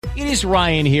It is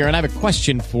Ryan here, and I have a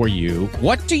question for you.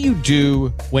 What do you do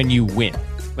when you win?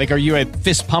 Like, are you a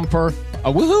fist pumper,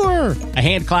 a woohooer, a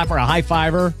hand clapper, a high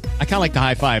fiver? I kind of like the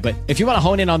high five, but if you want to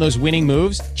hone in on those winning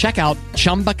moves, check out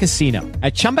Chumba Casino.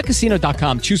 At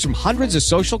ChumbaCasino.com, choose from hundreds of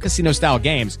social casino-style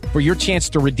games for your chance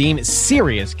to redeem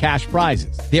serious cash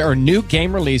prizes. There are new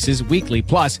game releases weekly,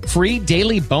 plus free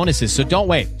daily bonuses. So don't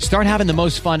wait. Start having the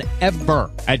most fun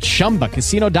ever at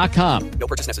ChumbaCasino.com. No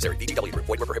purchase necessary. VGW. Void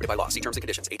where prohibited by law. See terms and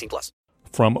conditions. 18+.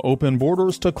 From open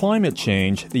borders to climate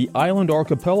change, the island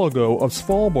archipelago of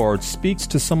Svalbard speaks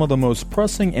to some of the most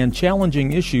pressing and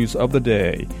challenging issues of the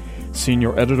day.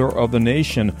 Senior editor of The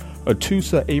Nation,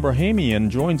 Atossa Abrahamian,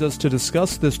 joins us to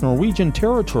discuss this Norwegian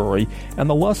territory and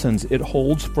the lessons it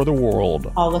holds for the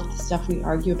world. All of the stuff we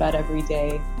argue about every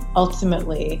day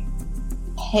ultimately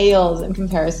pales in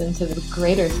comparison to the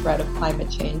greater threat of climate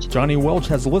change. Johnny Welch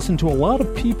has listened to a lot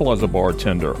of people as a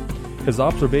bartender. His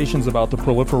observations about the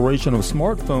proliferation of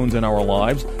smartphones in our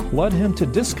lives led him to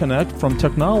disconnect from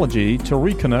technology to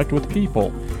reconnect with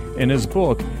people. In his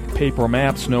book, Paper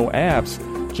Maps, No Apps,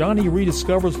 Johnny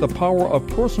rediscovers the power of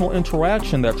personal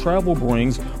interaction that travel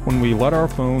brings when we let our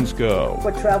phones go.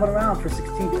 But traveling around for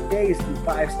 16 days through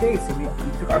 5 states, and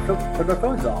we took our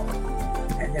phones off.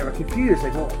 And they were confused,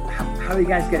 like, well, how are you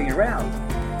guys getting around?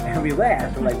 And we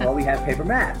laughed. We're like, well, we have paper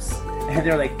maps. And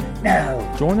they're like,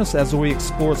 no. Join us as we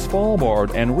explore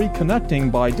Svalbard and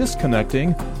reconnecting by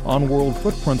disconnecting on World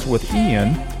Footprints with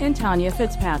Ian and Tanya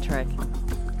Fitzpatrick.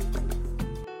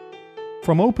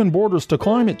 From open borders to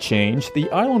climate change, the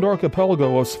island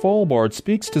archipelago of Svalbard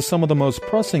speaks to some of the most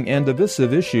pressing and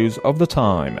divisive issues of the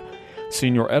time.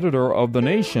 Senior editor of The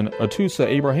Nation, Atossa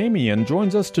Abrahamian,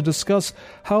 joins us to discuss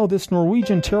how this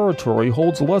Norwegian territory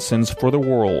holds lessons for the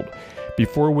world.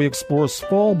 Before we explore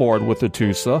Svalbard with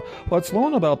Atossa, let's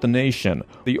learn about The Nation,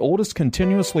 the oldest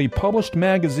continuously published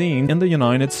magazine in the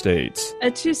United States.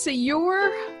 Atossa,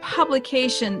 your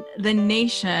publication, The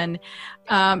Nation,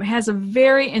 has a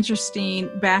very interesting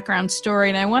background story,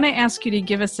 and I want to ask you to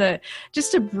give us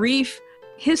just a brief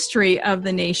history of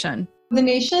The Nation. The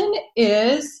Nation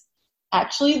is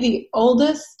actually the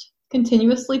oldest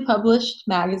continuously published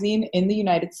magazine in the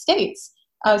United States.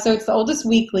 So it's the oldest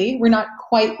weekly. We're not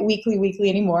quite weekly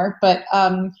anymore, but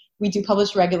we do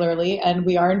publish regularly, and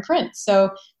we are in print. So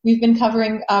we've been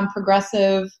covering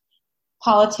progressive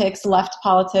politics, left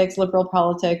politics, liberal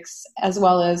politics, as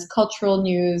well as cultural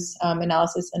news,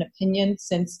 analysis, and opinion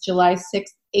since July 6,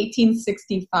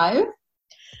 1865.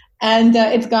 And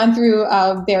it's gone through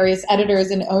various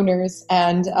editors and owners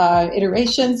and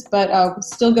iterations, but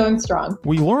still going strong.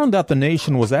 We learned that The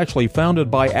Nation was actually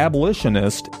founded by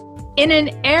abolitionists. In an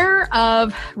era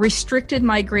of restricted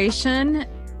migration,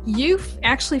 you've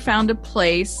actually found a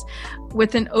place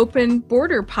with an open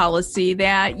border policy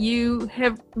that you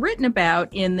have written about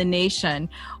in The Nation.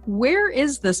 Where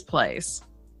is this place?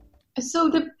 So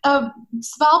the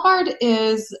Svalbard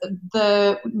is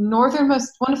the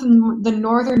northernmost, one of the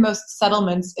northernmost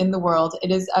settlements in the world.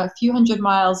 It is a few hundred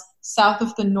miles south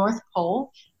of the North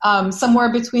Pole,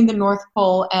 somewhere between the North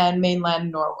Pole and mainland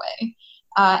Norway.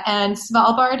 And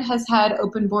Svalbard has had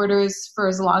open borders for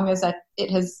as long as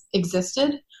it has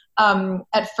existed.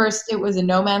 At first, it was a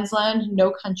no man's land.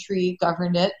 No country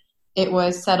governed it. It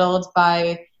was settled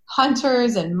by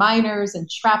hunters and miners and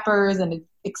trappers and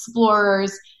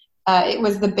explorers. It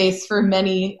was the base for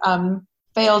many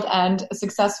failed and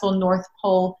successful North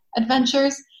Pole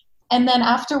adventures. And then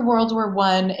after World War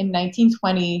I in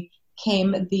 1920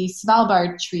 came the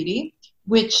Svalbard Treaty,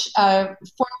 which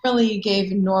formally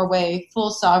gave Norway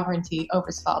full sovereignty over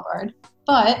Svalbard.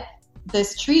 But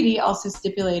this treaty also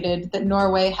stipulated that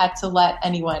Norway had to let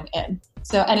anyone in.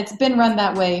 And it's been run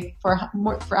that way for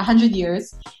 100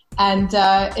 years. And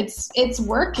it's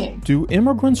working. Do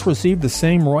immigrants receive the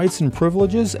same rights and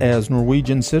privileges as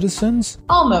Norwegian citizens?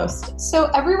 Almost. So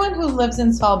everyone who lives in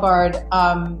Svalbard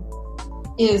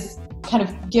is kind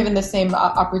of given the same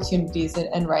opportunities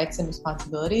and rights and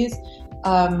responsibilities.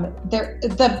 But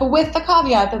with the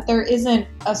caveat that there isn't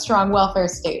a strong welfare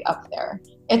state up there.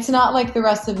 It's not like the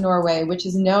rest of Norway, which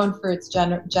is known for its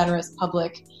generous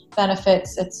public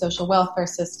benefits, its social welfare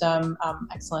system,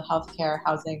 excellent healthcare,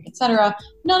 housing, etc.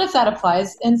 None of that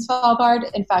applies in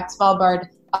Svalbard. In fact, Svalbard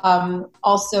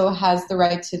also has the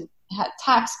right to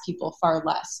tax people far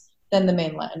less than the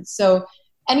mainland. So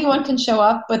anyone can show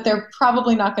up, but they're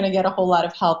probably not going to get a whole lot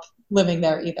of help living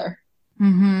there either.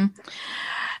 Mm-hmm.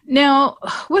 Now,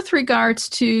 with regards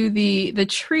to the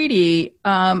treaty,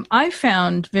 I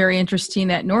found very interesting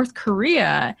that North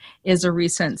Korea is a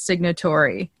recent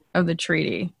signatory of the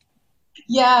treaty.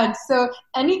 Yeah, so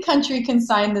any country can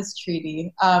sign this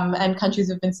treaty, and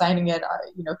countries have been signing it,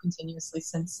 continuously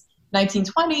since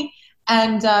 1920.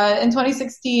 And in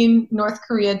 2016, North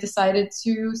Korea decided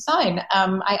to sign.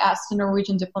 I asked a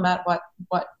Norwegian diplomat what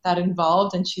that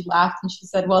involved, and she laughed and she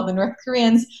said, well, the North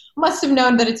Koreans must have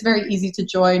known that it's very easy to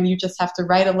join. You just have to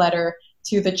write a letter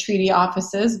to the treaty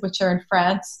offices, which are in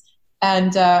France,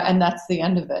 and that's the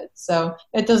end of it. So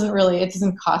it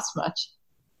doesn't cost much.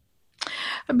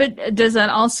 But does that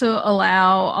also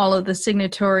allow all of the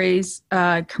signatories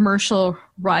commercial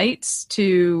rights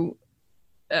to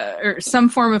or some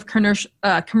form of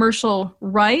commercial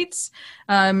rights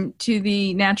to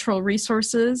the natural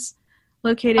resources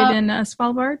located in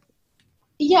Svalbard?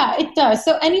 Yeah, it does.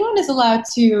 So anyone is allowed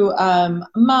to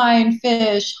mine,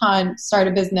 fish, hunt, start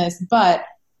a business, but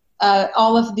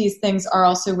all of these things are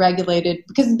also regulated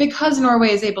because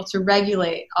Norway is able to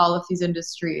regulate all of these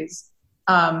industries,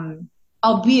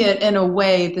 albeit in a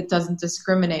way that doesn't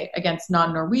discriminate against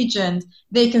non-Norwegians.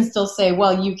 They can still say,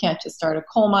 well, you can't just start a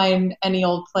coal mine any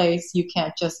old place. You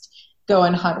can't just go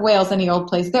and hunt whales any old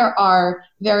place. There are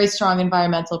very strong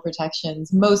environmental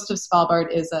protections. Most of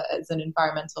Svalbard is an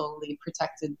environmentally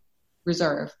protected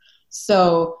reserve.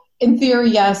 So in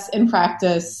theory, yes. In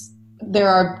practice, there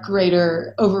are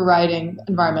greater overriding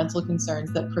environmental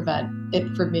concerns that prevent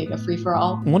it from being a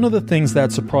free-for-all. One of the things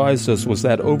that surprised us was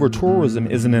that over-tourism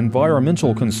is an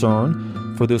environmental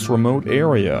concern for this remote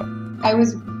area. I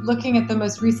was looking at the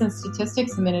most recent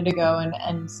statistics a minute ago,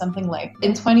 and something like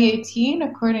in 2018,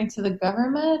 according to the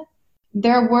government,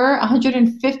 there were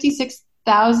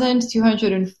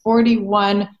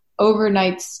 156,241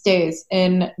 overnight stays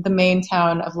in the main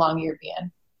town of Longyearbyen.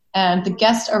 And the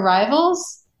guest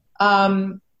arrivals,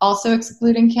 also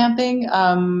excluding camping,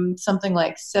 something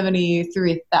like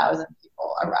 73,000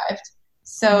 people arrived.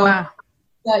 So, wow.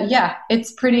 Yeah,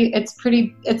 it's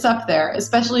up there,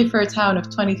 especially for a town of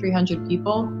 2,300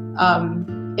 people.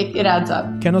 It adds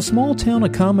up. Can a small town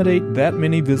accommodate that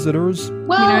many visitors?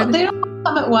 Well, they don't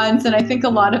come at once, and I think a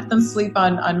lot of them sleep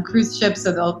on cruise ships,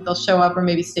 so they'll show up or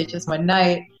maybe stay just one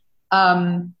night.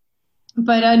 No,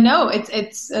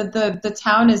 it's the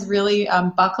town is really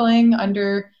buckling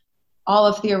under all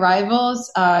of the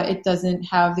arrivals. It doesn't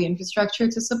have the infrastructure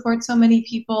to support so many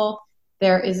people.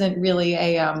 There isn't really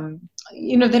they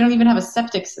don't even have a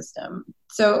septic system.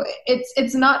 So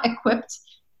it's not equipped.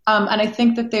 And I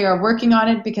think that they are working on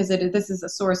it because this is a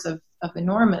source of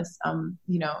enormous,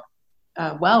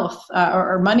 wealth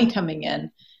or money coming in.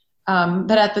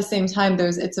 But at the same time,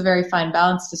 it's a very fine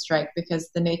balance to strike because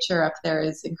the nature up there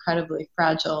is incredibly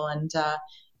fragile. And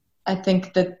I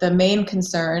think that the main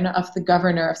concern of the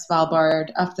governor of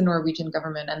Svalbard, of the Norwegian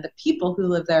government, and the people who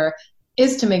live there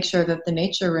is to make sure that the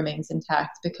nature remains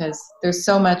intact because there's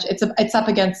so much, it's up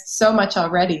against so much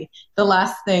already. The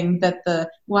last thing that the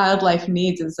wildlife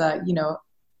needs is a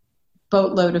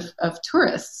boatload of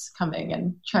tourists coming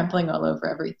and trampling all over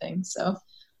everything. So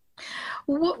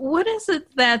what is it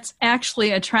that's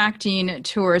actually attracting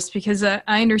tourists? Because I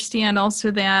understand also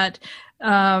that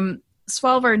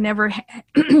Svalbard never,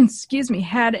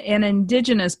 had an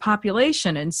indigenous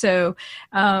population. And so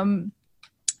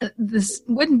this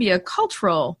wouldn't be a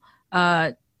cultural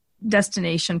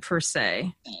destination per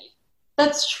se.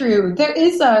 That's true. There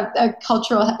is a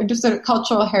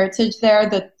cultural heritage there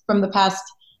that from the past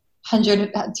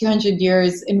 100, 200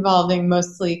 years involving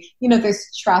mostly,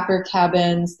 there's trapper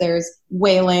cabins, there's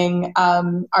whaling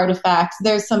artifacts,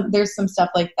 there's some stuff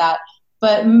like that.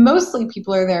 But mostly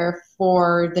people are there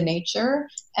for the nature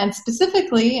and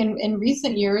specifically in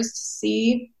recent years to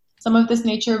see some of this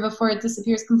nature before it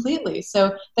disappears completely.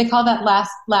 So they call that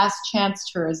last chance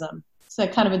tourism. It's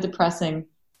kind of a depressing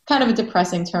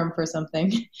term for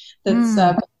something that's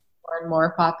more and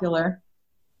more popular.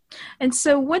 And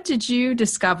so what did you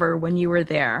discover when you were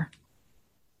there?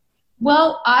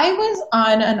 Well, I was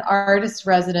on an artist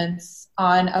residence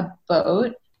on a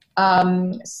boat,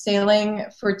 sailing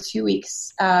for 2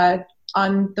 weeks on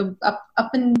the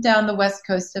up and down the west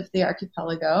coast of the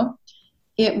archipelago.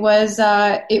 It was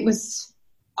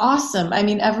awesome. I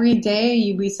mean, every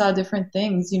day we saw different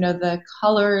things. The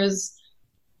colors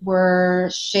were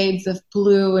shades of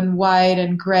blue and white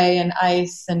and gray and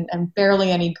ice and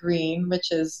barely any green,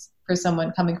 which is for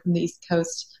someone coming from the east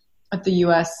coast of the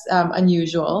U.S.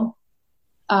 Unusual.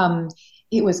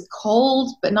 It was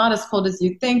cold, but not as cold as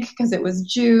you'd think because it was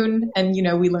June, and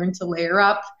we learned to layer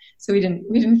up, so we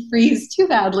didn't freeze too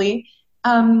badly.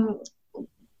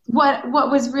 What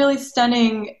was really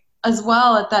stunning as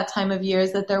well at that time of year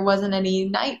is that there wasn't any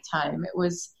nighttime. It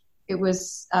was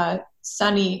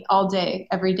sunny all day,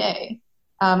 every day.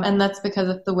 And that's because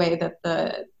of the way that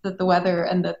the weather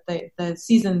and that the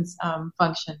seasons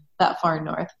function that far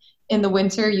north. In the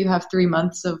winter, you have 3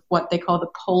 months of what they call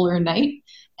the polar night.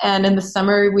 And in the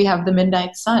summer, we have the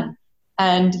midnight sun.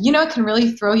 And, it can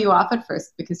really throw you off at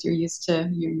first because you're used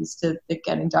to it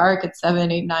getting dark at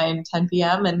 7, 8, 9, 10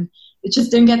 p.m. And it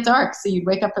just didn't get dark. So you'd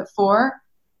wake up at 4,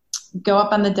 go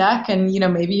up on the deck, and,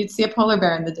 maybe you'd see a polar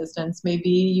bear in the distance. Maybe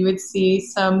you would see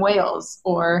some whales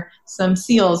or some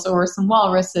seals or some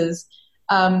walruses.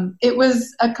 It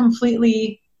was a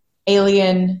completely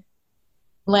alien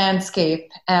landscape,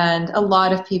 and a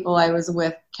lot of people I was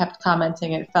with kept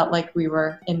commenting it felt like we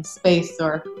were in space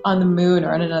or on the moon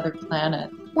or on another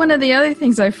planet. One of the other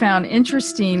things I found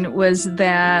interesting was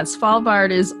that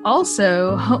Svalbard is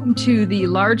also home to the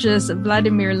largest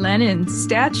Vladimir Lenin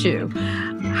statue.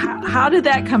 How did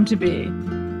that come to be?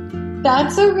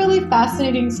 That's a really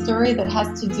fascinating story that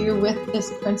has to do with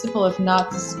this principle of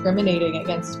not discriminating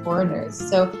against foreigners.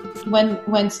 So when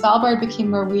Svalbard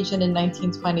became Norwegian in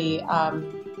 1920,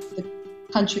 the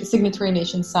country signatory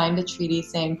nation signed a treaty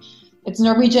saying it's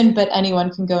Norwegian, but anyone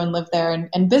can go and live there,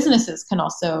 and businesses can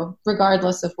also,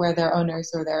 regardless of where their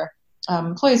owners or their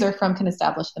employees are from, can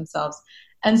establish themselves.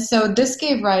 And so this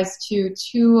gave rise to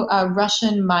 2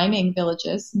 Russian mining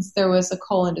villages, since there was a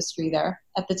coal industry there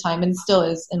at the time and still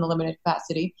is in a limited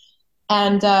capacity.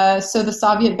 And so the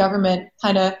Soviet government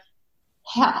kind of,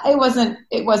 it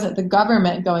wasn't the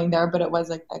government going there, but it was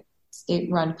a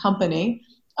state-run company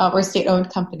or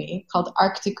state-owned company called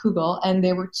Arktikugol. And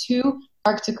there were 2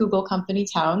 Arktikugol company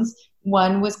towns.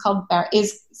 One was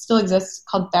still exists,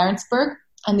 called Barentsburg,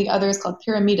 and the other is called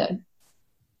Pyramiden.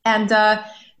 And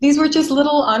these were just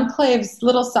little enclaves,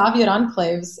 little Soviet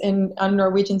enclaves on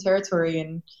Norwegian territory,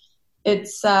 and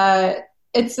it's a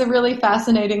really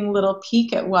fascinating little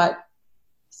peek at what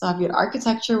Soviet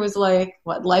architecture was like,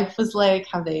 what life was like,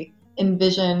 how they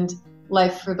envisioned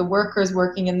life for the workers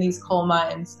working in these coal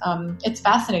mines. It's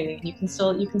fascinating. You can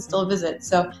still visit.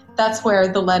 So that's where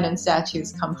the Lenin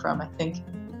statues come from. I think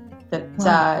that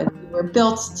they were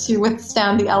built to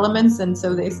withstand the elements, and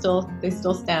so they still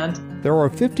stand. There are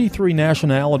 53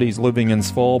 nationalities living in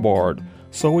Svalbard,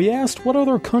 so we asked what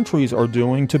other countries are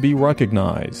doing to be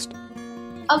recognized.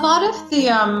 A lot of the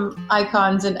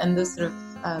icons and the sort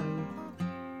of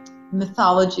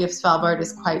mythology of Svalbard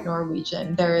is quite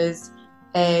Norwegian. There is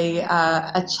a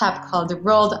chap called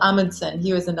Roald Amundsen.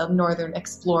 He was a northern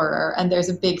explorer, and there's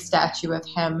a big statue of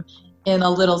him in a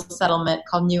little settlement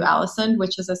called New Alesund,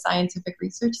 which is a scientific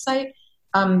research site.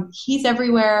 He's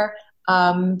everywhere.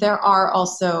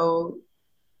 There's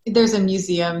a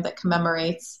museum that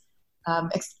commemorates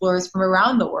explorers from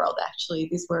around the world, actually.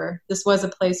 This was a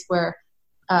place where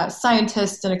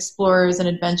scientists and explorers and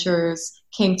adventurers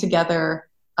came together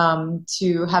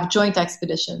to have joint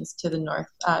expeditions to the north.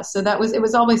 So it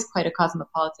was always quite a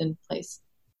cosmopolitan place.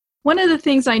 One of the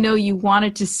things I know you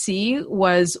wanted to see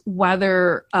was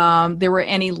whether there were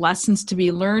any lessons to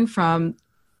be learned from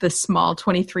the small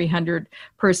 2,300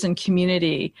 person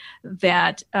community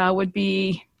that would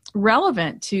be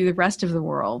relevant to the rest of the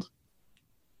world.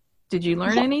 Did you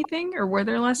learn anything, or were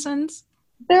there lessons?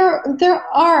 There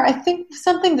are. I think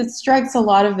something that strikes a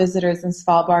lot of visitors in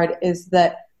Svalbard is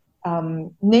that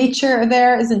nature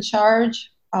there is in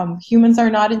charge. Humans are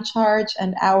not in charge,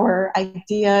 and our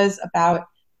ideas about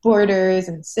borders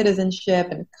and citizenship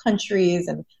and countries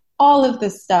and all of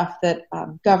this stuff that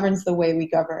governs the way we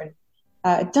govern,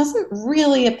 it doesn't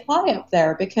really apply up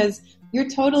there because you're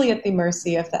totally at the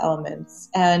mercy of the elements.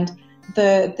 And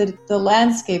the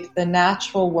landscape, the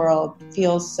natural world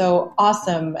feels so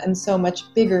awesome and so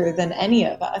much bigger than any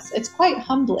of us. It's quite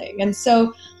humbling. And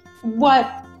so what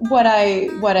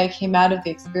I came out of the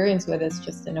experience with is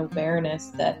just an awareness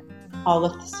that all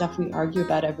of the stuff we argue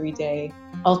about every day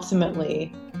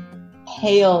ultimately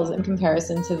pales in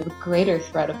comparison to the greater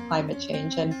threat of climate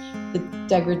change and the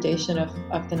degradation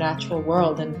of the natural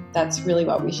world. And that's really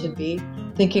what we should be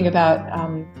thinking about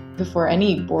before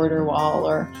any border wall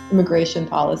or immigration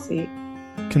policy.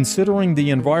 Considering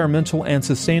the environmental and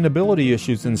sustainability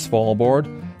issues in Svalbard,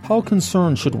 how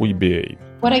concerned should we be?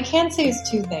 What I can say is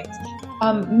 2 things.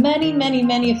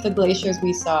 Many of the glaciers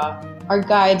we saw, our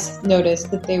guides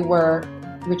noticed that they were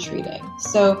retreating.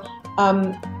 So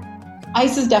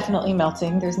ice is definitely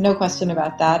melting. There's no question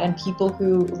about that. And people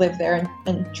who live there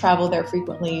and travel there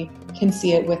frequently can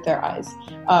see it with their eyes.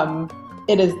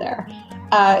 It is there.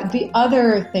 The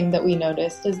other thing that we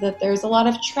noticed is that there's a lot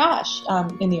of trash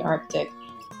in the Arctic.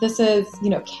 This is,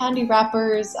 candy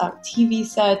wrappers, TV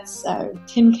sets,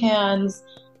 tin cans.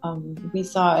 We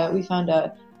found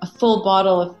a full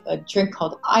bottle of a drink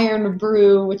called Iron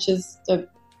Brew, which is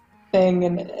thing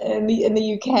in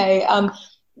the UK.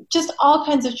 Just all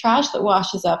kinds of trash that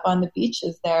washes up on the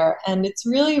beaches there. And it's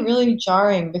really, really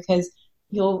jarring because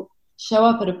you'll show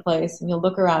up at a place and you'll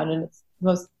look around and it's the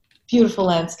most beautiful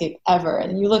landscape ever.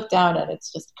 And you look down and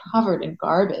it's just covered in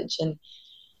garbage. And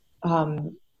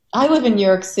I live in New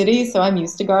York City, so I'm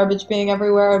used to garbage being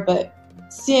everywhere, but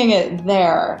seeing it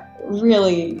there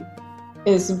really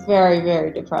is very,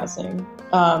 very depressing.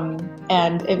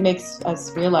 And it makes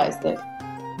us realize that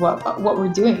what we're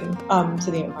doing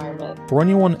to the environment. For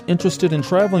anyone interested in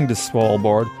traveling to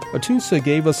Svalbard, Atossa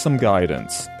gave us some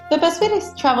guidance. The best way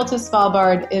to travel to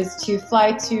Svalbard is to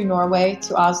fly to Norway,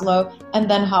 to Oslo, and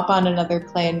then hop on another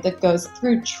plane that goes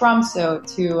through Tromsø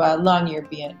to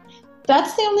Longyearbyen.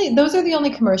 Those are the only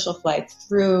commercial flights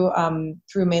through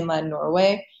mainland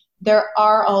Norway. There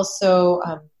are also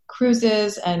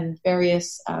cruises and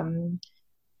various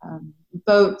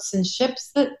boats and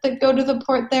ships that go to the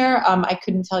port there. I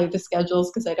couldn't tell you the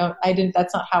schedules because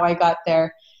that's not how I got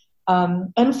there.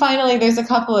 And finally, there's a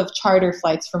couple of charter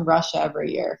flights from Russia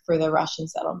every year for the Russian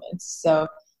settlements. So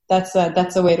that's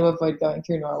a way to avoid going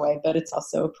through Norway, but it's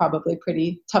also probably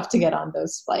pretty tough to get on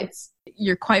those flights.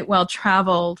 You're quite well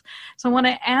traveled. So I want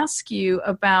to ask you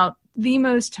about the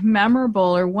most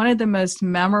memorable or one of the most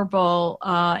memorable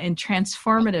and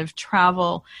transformative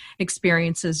travel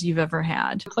experiences you've ever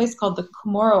had. A place called the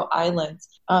Comoro Islands.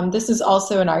 This is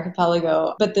also an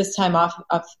archipelago, but this time off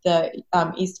the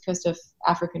east coast of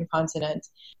African continent.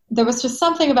 There was just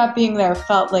something about being there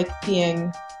felt like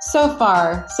being so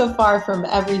far from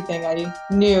everything I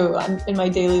knew in my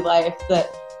daily life that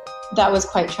was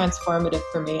quite transformative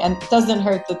for me. And it doesn't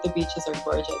hurt that the beaches are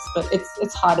gorgeous, but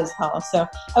it's hot as hell. So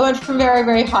I went from very,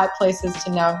 very hot places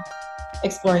to now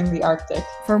exploring the Arctic.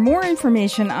 For more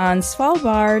information on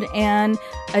Svalbard and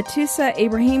Atossa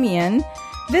Abrahamian,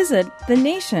 visit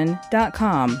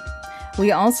thenation.com.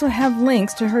 We also have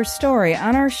links to her story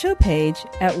on our show page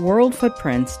at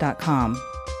worldfootprints.com.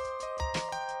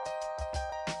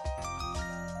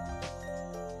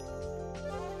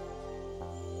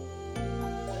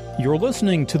 You're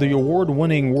listening to the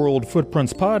award-winning World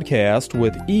Footprints podcast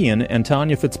with Ian and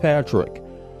Tanya Fitzpatrick.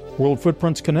 World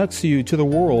Footprints connects you to the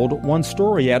world one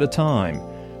story at a time.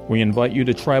 We invite you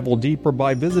to travel deeper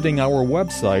by visiting our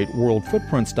website,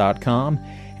 worldfootprints.com,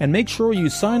 and make sure you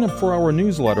sign up for our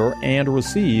newsletter and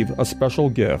receive a special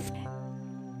gift.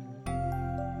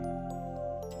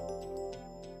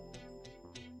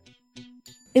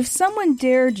 If someone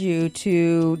dared you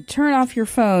to turn off your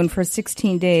phone for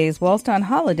 16 days whilst on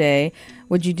holiday,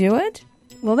 would you do it?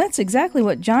 Well, that's exactly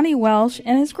what Johnny Welsh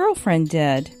and his girlfriend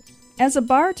did. As a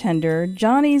bartender,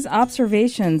 Johnny's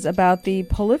observations about the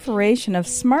proliferation of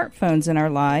smartphones in our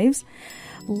lives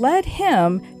led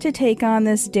him to take on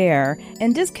this dare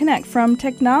and disconnect from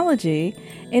technology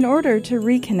in order to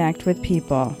reconnect with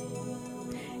people.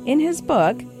 In his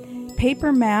book,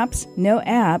 Paper Maps, No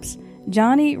Apps,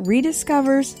 Johnny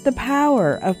rediscovers the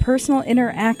power of personal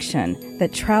interaction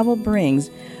that travel brings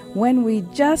when we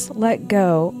just let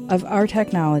go of our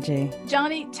technology.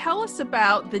 Johnny, tell us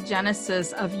about the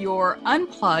genesis of your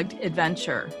Unplugged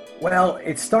adventure. Well,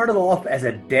 it started off as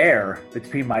a dare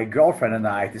between my girlfriend and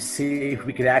I to see if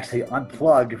we could actually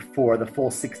unplug for the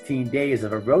full 16 days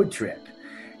of a road trip.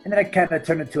 And then it kind of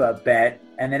turned into a bet.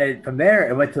 And then from there,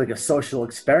 it went to like a social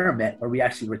experiment where we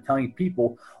actually were telling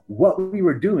people what we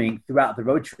were doing throughout the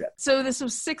road trip. So this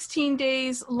was 16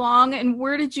 days long. And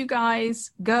where did you guys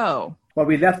go? Well,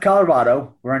 we left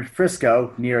Colorado. We're in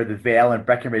Frisco near the Vail and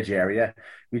Breckenridge area.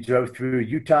 We drove through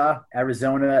Utah,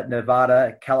 Arizona,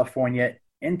 Nevada, California,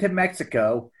 into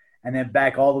Mexico, and then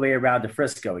back all the way around to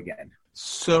Frisco again.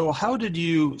 So how did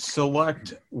you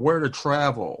select where to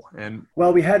travel?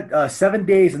 Well, we had 7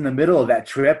 days in the middle of that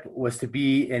trip was to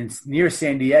be near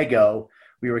San Diego.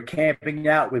 We were camping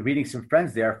out with meeting some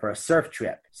friends there for a surf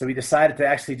trip. So we decided to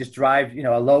actually just drive,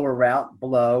 a lower route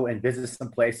below and visit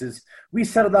some places. We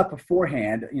settled up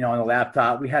beforehand, on the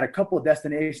laptop. We had a couple of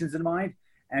destinations in mind,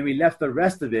 and we left the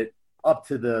rest of it up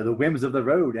to the whims of the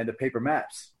road and the paper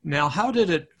maps. Now, how did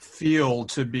it feel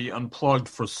to be unplugged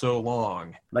for so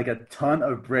long? Like a ton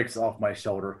of bricks off my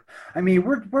shoulder. I mean,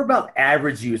 we're about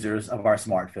average users of our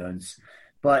smartphones,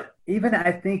 but even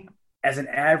I think as an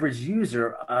average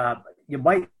user, I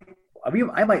might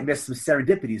miss some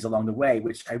serendipities along the way,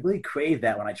 which I really crave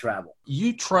that when I travel.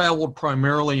 You traveled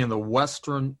primarily in the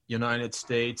western United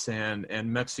States and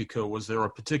Mexico. Was there a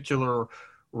particular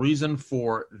reason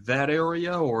for that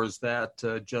area, or is that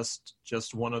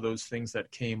just one of those things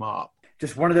that came up?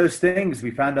 Just one of those things.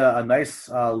 We found a nice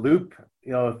loop,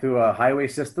 through highway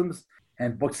systems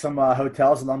and booked some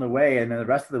hotels along the way. And then the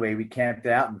rest of the way we camped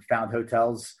out and found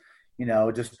hotels,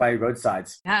 just by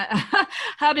roadsides.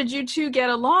 How did you two get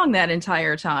along that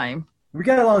entire time? We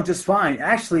got along just fine.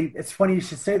 Actually, it's funny you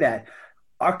should say that.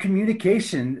 Our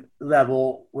communication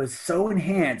level was so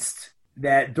enhanced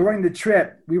that during the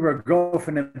trip, we were a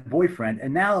girlfriend and boyfriend,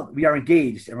 and now we are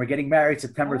engaged, and we're getting married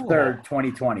September 3rd,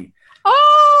 2020.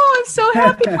 Oh, I'm so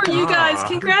happy for you guys.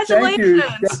 Congratulations.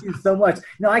 Thank you so much.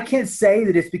 I can't say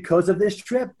that it's because of this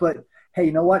trip, but hey,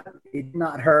 you know what? It did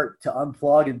not hurt to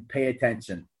unplug and pay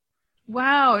attention.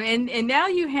 Wow. And now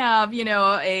you have,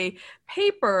 a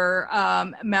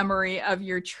paper memory of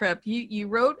your trip. You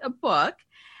wrote a book,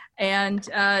 and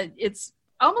it's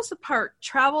almost a part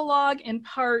travel log and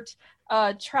part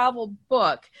travel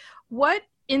book. What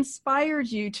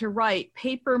inspired you to write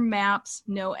Paper Maps,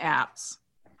 No Apps?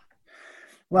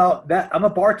 Well, I'm a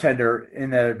bartender in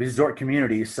the resort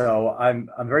community, so I'm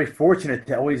very fortunate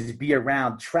to always be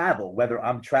around travel, whether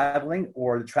I'm traveling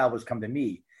or the travelers come to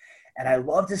me. And I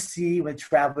love to see when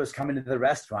travelers come into the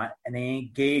restaurant and they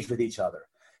engage with each other.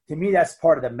 To me, that's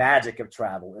part of the magic of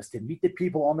travel, is to meet the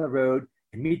people on the road,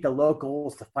 to meet the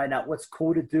locals, to find out what's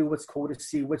cool to do, what's cool to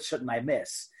see, what shouldn't I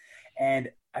miss. And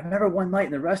I remember one night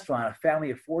in the restaurant, a family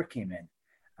of 4 came in,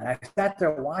 and I sat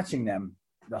there watching them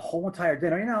the whole entire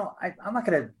dinner. I'm not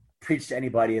going to preach to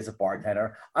anybody as a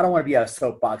bartender. I don't want to be a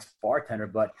soapbox bartender,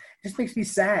 but it just makes me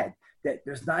sad that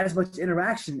there's not as much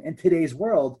interaction in today's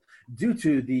world due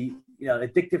to the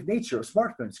addictive nature of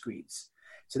smartphone screens.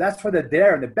 So that's where the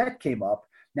dare and the bet came up.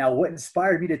 Now, what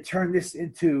inspired me to turn this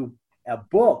into a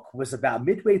book was about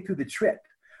midway through the trip.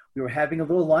 We were having a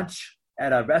little lunch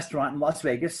at a restaurant in Las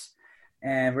Vegas,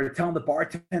 and we're telling the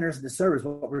bartenders and the servers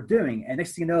what we're doing. And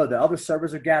next thing you know, the other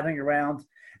servers are gathering around,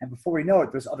 and before we know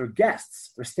it, there's other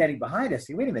guests. They're standing behind us.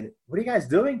 Saying, wait a minute, what are you guys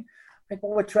doing? Like,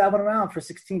 well, we're traveling around for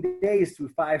 16 days through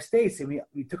 5 states, and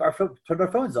we turned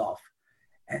our phones off.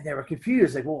 And they were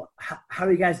confused, like, well, how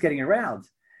are you guys getting around?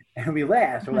 And we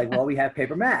laughed. We're like, well, we have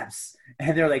paper maps.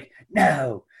 And they're like,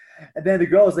 no. And then the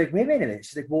girl was like, wait a minute.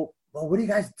 She's like, well, what do you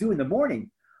guys do in the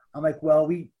morning? I'm like, well,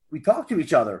 we talk to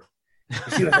each other.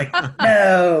 And she was like,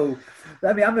 no.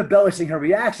 I mean, I'm embellishing her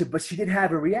reaction, but she did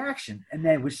have a reaction. And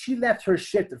then when she left her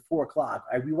shift at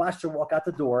 4:00, we watched her walk out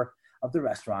the door of the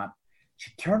restaurant.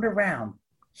 She turned around.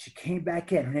 She came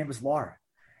back in. Her name was Laura.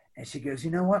 And she goes,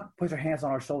 you know what? Puts her hands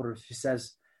on our shoulders. She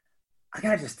says, I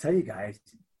got to just tell you guys,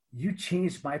 you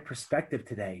changed my perspective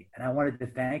today, and I wanted to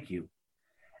thank you.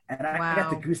 And I got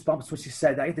the goosebumps when she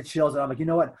said that. I get the chills, and I'm like, you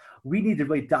know what? We need to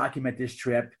really document this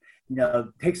trip,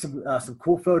 take some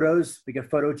cool photos, make a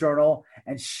photo journal,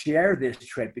 and share this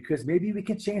trip, because maybe we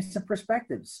can change some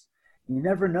perspectives. You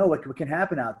never know what can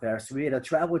happen out there. So we had a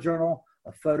travel journal,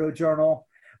 a photo journal.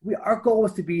 Our goal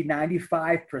was to be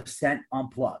 95%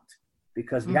 unplugged,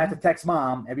 because we have to text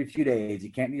mom every few days. You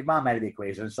can't leave mom out of the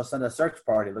equation. She'll send a search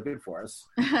party looking for us.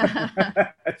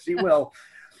 She will.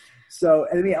 So,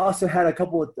 and we also had a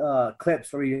couple of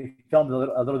clips where we filmed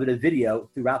a little bit of video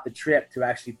throughout the trip to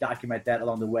actually document that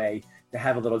along the way, to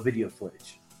have a little video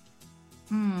footage.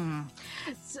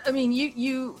 So, I mean,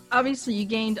 you obviously you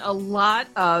gained a lot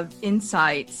of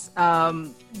insights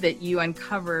that you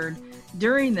uncovered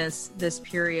during this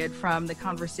period from the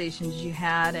conversations you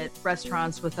had at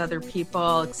restaurants with other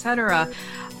people, etc.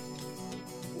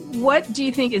 What do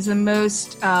you think is the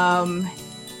most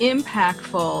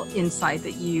impactful insight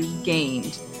that you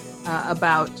gained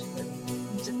about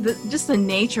just the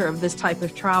nature of this type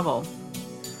of travel?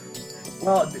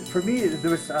 Well, for me,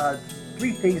 there was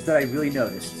 3 things that I really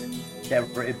noticed that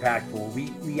were impactful.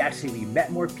 We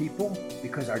met more people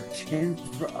because our chins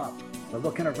were up. We're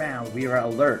looking around. We were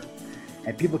alert.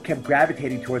 And people kept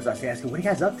gravitating towards us, asking, what are you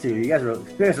guys up to? You guys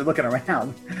are looking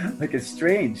around. Like, it's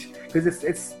strange. Because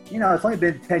it's only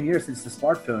been 10 years since the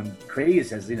smartphone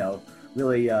craze has,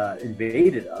 really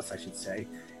invaded us, I should say.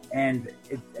 And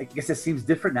I guess it seems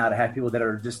different now to have people that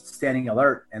are just standing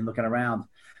alert and looking around.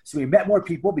 So we met more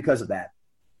people because of that.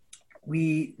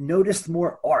 We noticed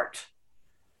more art.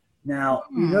 Now,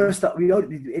 we noticed that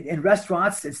in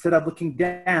restaurants, instead of looking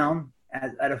down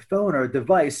at a phone or a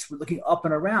device, we're looking up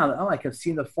and around. Oh, I can see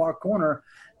in the far corner,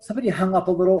 somebody hung up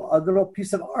a little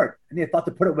piece of art, and they thought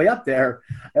to put it way up there.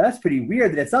 And that's pretty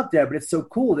weird that it's up there, but it's so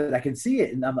cool that I can see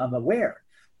it and I'm aware.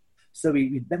 So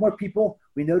we met more people,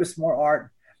 we noticed more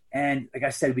art, and like I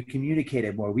said, we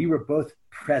communicated more. We were both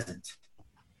present.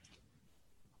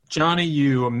 Johnny,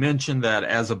 you mentioned that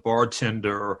as a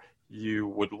bartender, you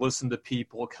would listen to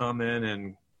people come in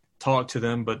and talk to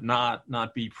them, but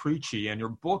not be preachy. And your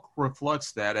book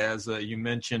reflects that. As you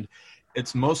mentioned,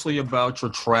 it's mostly about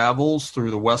your travels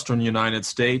through the Western United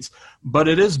States, but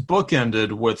it is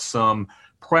bookended with some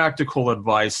practical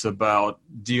advice about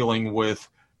dealing with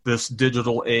this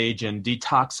digital age and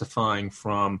detoxifying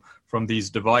from these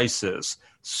devices.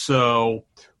 So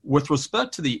with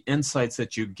respect to the insights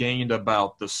that you gained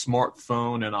about the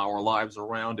smartphone and our lives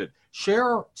around it,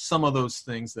 share some of those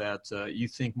things that you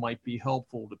think might be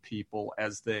helpful to people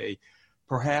as they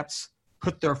perhaps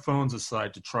put their phones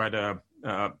aside to try to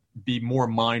be more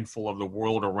mindful of the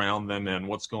world around them and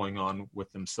what's going on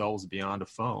with themselves beyond a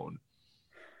phone.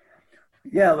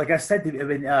 Yeah, like I said,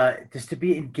 just to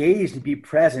be engaged and be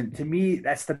present, to me,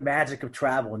 that's the magic of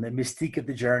travel and the mystique of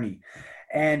the journey.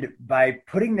 And by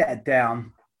putting that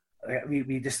down, we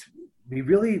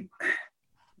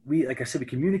like I said, we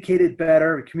communicated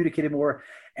better, we communicated more.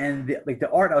 And the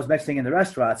art I was mentioning in the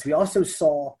restaurants, we also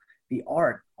saw the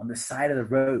art on the side of the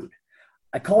road.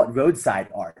 I call it roadside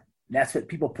art. And that's what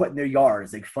people put in their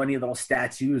yards, like funny little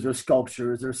statues or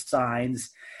sculptures or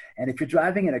signs. And if you're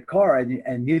driving in a car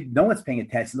and no one's paying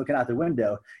attention, looking out the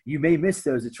window, you may miss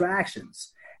those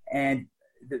attractions. And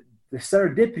the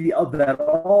serendipity of that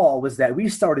all was that we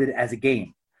started it as a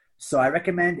game. So I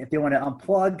recommend if they want to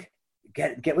unplug,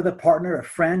 get with a partner, a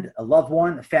friend, a loved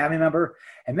one, a family member,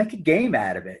 and make a game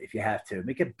out of it if you have to.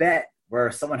 Make a bet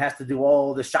where someone has to do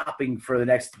all the shopping for the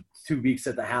next 2 weeks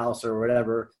at the house or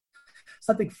whatever.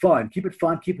 Something fun. Keep it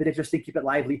fun, keep it interesting, keep it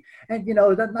lively. And,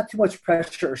 not too much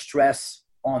pressure or stress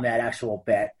on that actual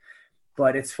bet.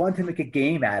 But it's fun to make a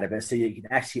game out of it so you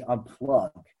can actually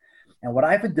unplug. And what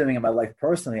I've been doing in my life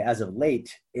personally as of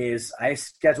late is I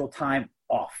schedule time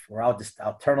off where I'll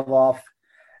turn it off.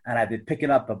 And I've been picking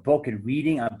up a book and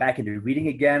reading. I'm back into reading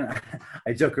again.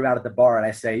 I joke around at the bar and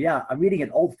I say, yeah, I'm reading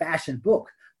an old-fashioned book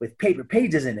with paper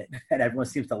pages in it. And everyone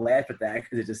seems to laugh at that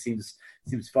because it just seems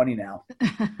funny now.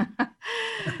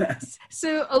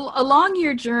 So along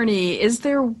your journey, is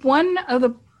there one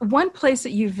place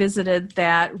that you visited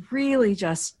that really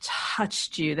just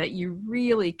touched you, that you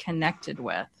really connected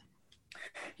with?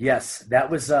 Yes, that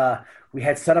was, we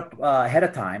had set up ahead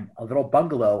of time a little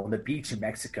bungalow on the beach in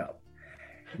Mexico.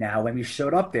 Now, when we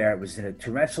showed up there, it was in a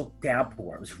torrential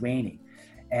downpour. It was raining.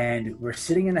 And we're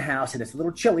sitting in the house, and it's a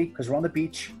little chilly because we're on the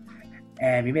beach.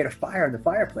 And we made a fire in the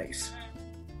fireplace.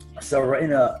 So we're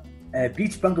in a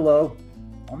beach bungalow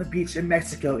on the beach in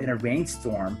Mexico in a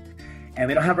rainstorm. And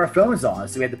we don't have our phones on,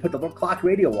 so we had to put the little clock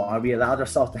radio on. We allowed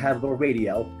ourselves to have a little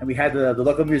radio. And we had the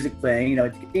local music playing,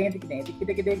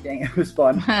 it was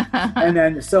fun. And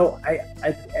then, so I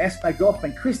asked my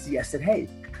girlfriend, Christy, I said, hey,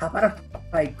 how about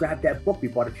if I grabbed that book we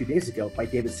bought a few days ago by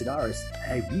David Sedaris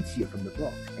and I read to you from the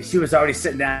book? And she was already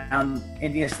sitting down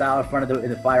Indian style in front of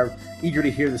the fire, eager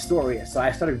to hear the story. So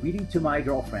I started reading to my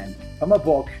girlfriend from a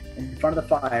book in front of the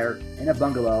fire in a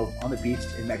bungalow on the beach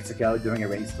in Mexico during a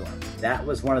rainstorm. That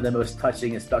was one of the most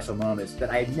touching and special moments that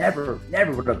I never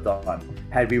would have done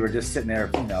had we were just sitting there,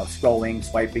 scrolling,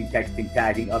 swiping, texting,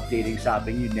 tagging, updating,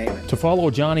 shopping, you name it. To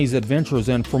follow Johnny's adventures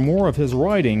and for more of his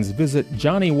writings, visit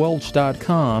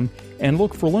johnnywelch.com and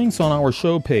look for links on our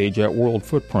show page at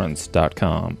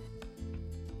worldfootprints.com.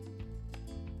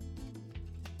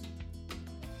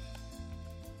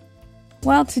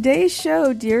 Well, today's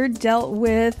show, dear, dealt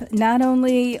with not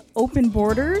only open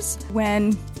borders,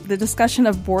 when the discussion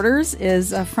of borders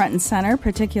is front and center,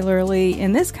 particularly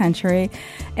in this country,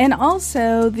 and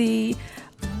also the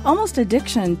almost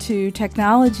addiction to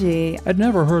technology. I'd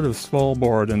never heard of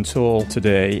Svalbard until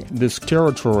today. This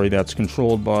territory that's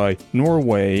controlled by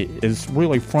Norway is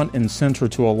really front and center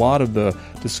to a lot of the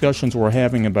discussions we're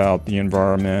having about the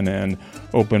environment and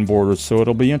open borders. So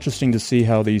it'll be interesting to see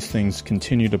how these things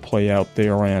continue to play out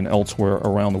there and elsewhere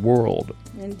around the world.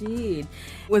 Indeed.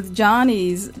 With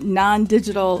Johnny's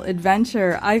non-digital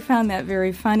adventure, I found that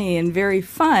very funny and very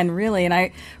fun, really. And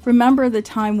I remember the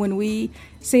time when we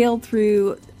sailed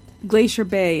through Glacier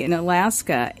Bay in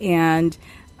Alaska, and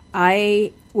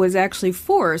I was actually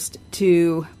forced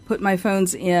to put my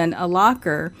phones in a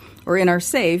locker or in our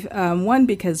safe. One,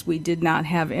 because we did not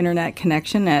have internet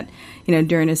connection at,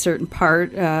 during a certain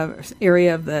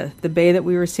area of the bay that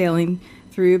we were sailing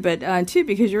through. But two,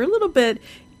 because you're a little bit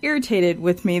irritated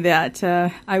with me that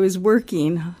I was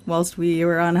working whilst we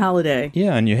were on holiday.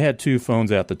 Yeah, and you had two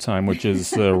phones at the time, which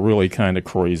is really kind of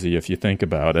crazy if you think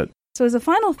about it. So as a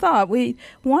final thought, we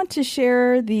want to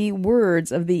share the words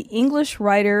of the English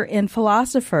writer and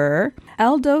philosopher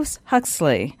Aldous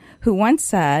Huxley, who once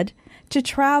said, "To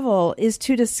travel is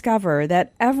to discover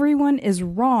that everyone is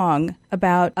wrong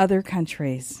about other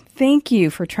countries." Thank you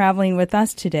for traveling with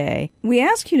us today. We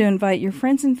ask you to invite your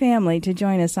friends and family to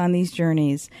join us on these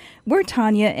journeys. We're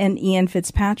Tanya and Ian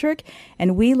Fitzpatrick,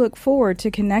 and we look forward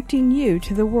to connecting you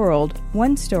to the world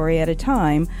one story at a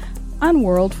time on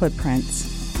World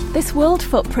Footprints. This World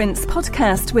Footprints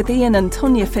podcast with Ian and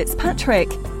Tonya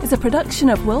Fitzpatrick is a production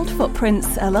of World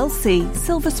Footprints LLC,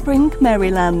 Silver Spring,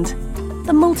 Maryland.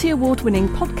 The multi-award-winning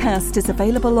podcast is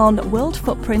available on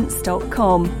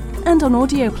worldfootprints.com and on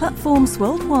audio platforms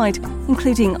worldwide,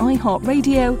 including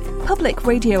iHeartRadio, Public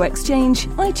Radio Exchange,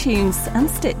 iTunes, and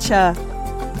Stitcher.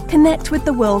 Connect with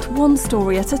the world one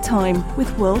story at a time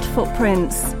with World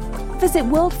Footprints. Visit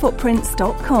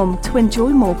worldfootprints.com to enjoy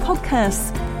more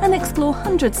podcasts and explore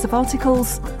hundreds of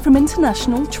articles from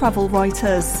international travel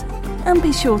writers. And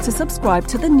be sure to subscribe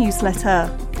to the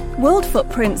newsletter. World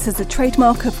Footprints is a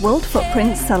trademark of World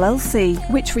Footprints LLC,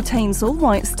 which retains all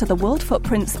rights to the World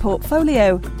Footprints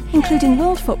portfolio, including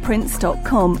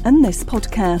worldfootprints.com and this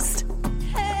podcast.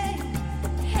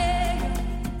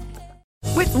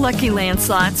 With Lucky Land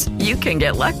Slots, you can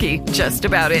get lucky just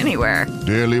about anywhere.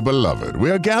 Dearly beloved, we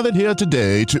are gathered here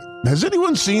today to... Has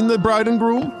anyone seen the bride and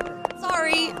groom?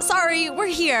 Sorry, we're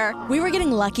here. We were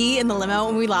getting lucky in the limo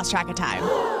and we lost track of time.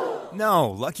 No,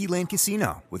 Lucky Land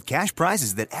Casino, with cash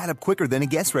prizes that add up quicker than a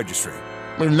guest registry.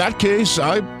 In that case,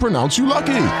 I pronounce you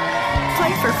lucky.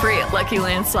 Play for free at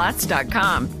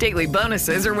LuckyLandSlots.com. Daily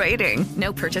bonuses are waiting.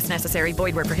 No purchase necessary.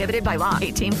 Void where prohibited by law.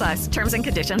 18+. Terms and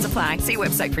conditions apply. See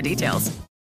website for details.